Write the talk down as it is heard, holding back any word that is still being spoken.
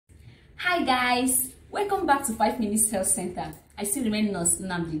Hi guys, welcome back to 5 Minutes Health Center. I still remain Nurse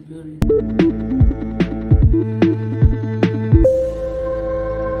Nnamdi Glory.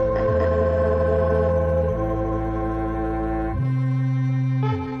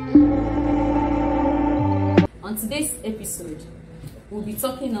 On today's episode, we'll be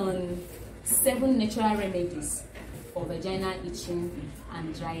talking on 7 natural remedies for vaginal itching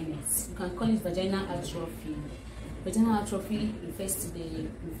and dryness. You can call it vaginal atrophy. Vaginal atrophy refers to the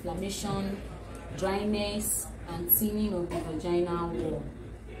inflammation, dryness, and thinning of the vaginal wall.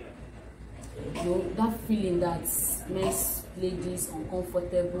 You know, that feeling that makes ladies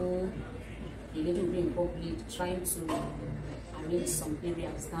uncomfortable. A lady will be in public trying to arrange some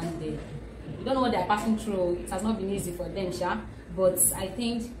areas down there. You don't know what they're passing through. It has not been easy for them, but I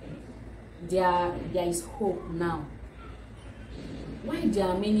think there is hope now. While there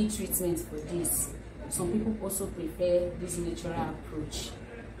are many treatments for this, some people also prefer this natural approach.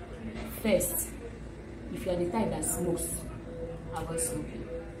 First, if you are the type that smokes, avoid smoking,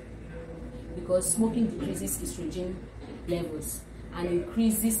 because smoking decreases estrogen levels and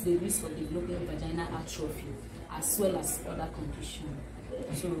increases the risk of developing vaginal atrophy as well as other conditions.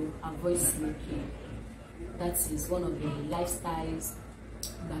 So avoid smoking. That is one of the lifestyles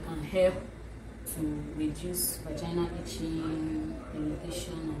that can help to reduce vaginal itching,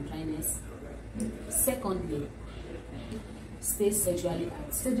 irritation, and dryness. Secondly, stay sexually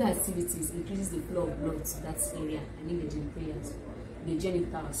active. Sexual activities increases the flow of blood to that area. I mean the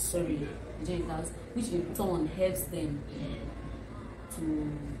genitals, which in turn helps them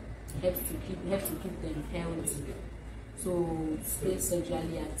to keep them healthy. So stay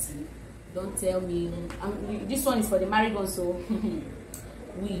sexually active. Don't tell me this one is for the married ones, so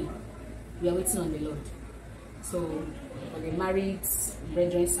we are waiting on the Lord. So for the married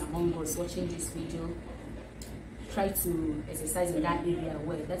brethren among us watching this video, try to exercise in that area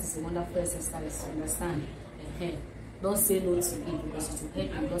well. That is a wonderful exercise, understand? Don't say no to it because it will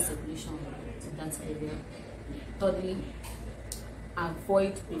help in blood circulation to that area. Thirdly,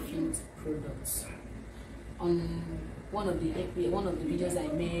 avoid perfumed products. On one of the videos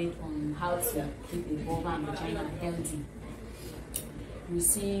I made on how to keep the vulva and vagina healthy, you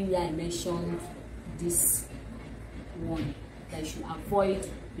see where I mentioned this one, that you should avoid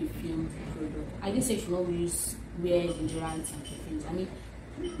perfumed products. I didn't say you should not wear deodorants and perfumes. I mean,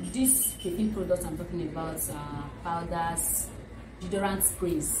 these perfumed products I'm talking about are powders, deodorant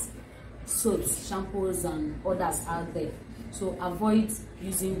sprays, soaps, shampoos, and others out there. So avoid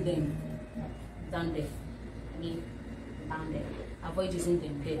using them down there. Avoid using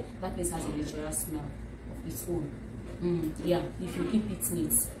them there. That place has a natural smell of its own. Yeah, if you keep it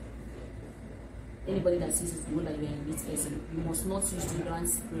neat, anybody that sees it will know that you are a neat person. You must not use deodorant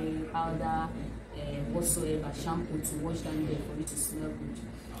spray, powder, whatsoever, shampoo to wash down there for it to smell good.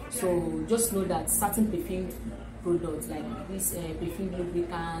 So just know that certain perfumed products like these perfumed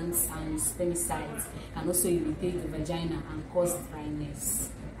lubricants and spermicides can also irritate the vagina and cause dryness.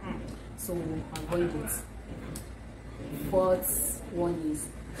 So avoid it. Fourth one is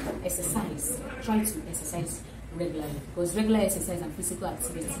exercise. Try to exercise regularly, because regular exercise and physical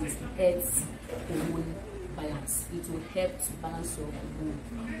activities helps hormone balance. It will help to balance your hormone,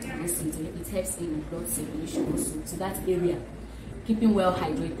 and also it helps in blood circulation also to that area. Keeping well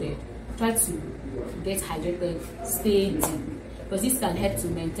hydrated. Try to get hydrated, stay deep, because this can help to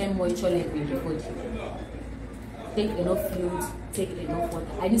maintain moisture level in the body. Take enough fluid, take enough water.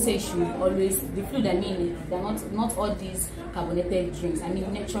 I didn't say you should always, the fluid I mean, they're not all these carbonated drinks. I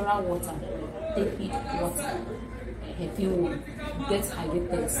mean natural water. Take it water, healthy one. Get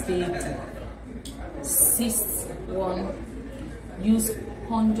hydrated, stay deep. Sixth one, use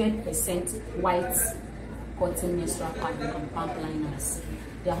 100% white cotton menstrual pad and pump liners.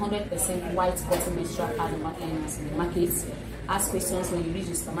 There are 100% white cotton menstrual pad and pump liners in the market. Ask questions when you reach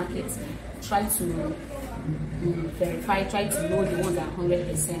the supermarket. Try to verify, try to know the ones that are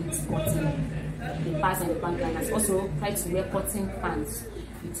 100% cotton, the pads and the pant liners. Also try to wear cotton pants.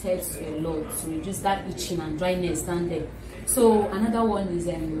 It helps a lot to reduce that itching and dryness down there. So another one is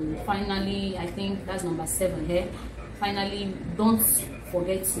finally, I think that's number 7 here. Finally, don't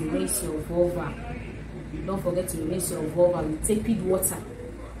forget to rinse your vulva. Don't forget to rinse your vulva with tepid water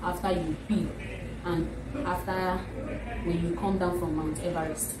after you pee and after when you come down from Mount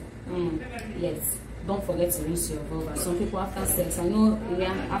Everest. Yes, don't forget to rinse your vulva. Some people after sex, I know,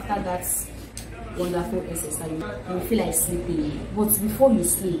 after that wonderful exercise, you feel like sleeping, but before you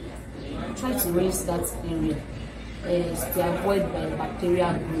sleep, try to rinse that area to avoid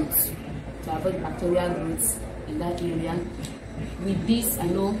bacterial growth. In that area, With this, I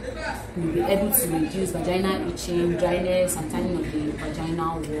know you'll be able to reduce vaginal itching, dryness, and tightening of the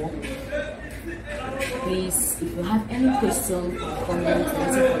vaginal wall. Please, if you have any question or comment,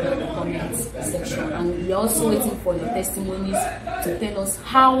 waiting for the comment section, and we're also waiting for your testimonies to tell us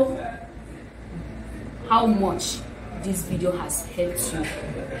how much this video has helped you,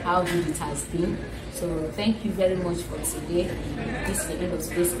 how good it has been. So thank you very much for today. This is the end of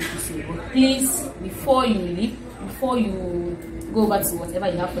today's episode. But please, before you leave, before you go back to whatever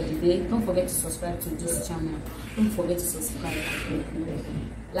you have for the day, don't forget to subscribe to this channel. Don't forget to subscribe,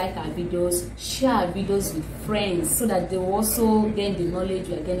 like our videos, share our videos with friends so that they will also gain the knowledge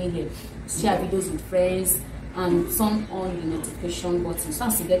we are getting here. Share our videos with friends and turn on the notification button so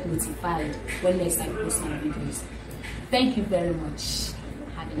as to get notified when next time I post my videos. Thank you very much.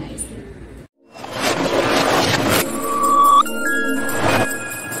 Have a nice day.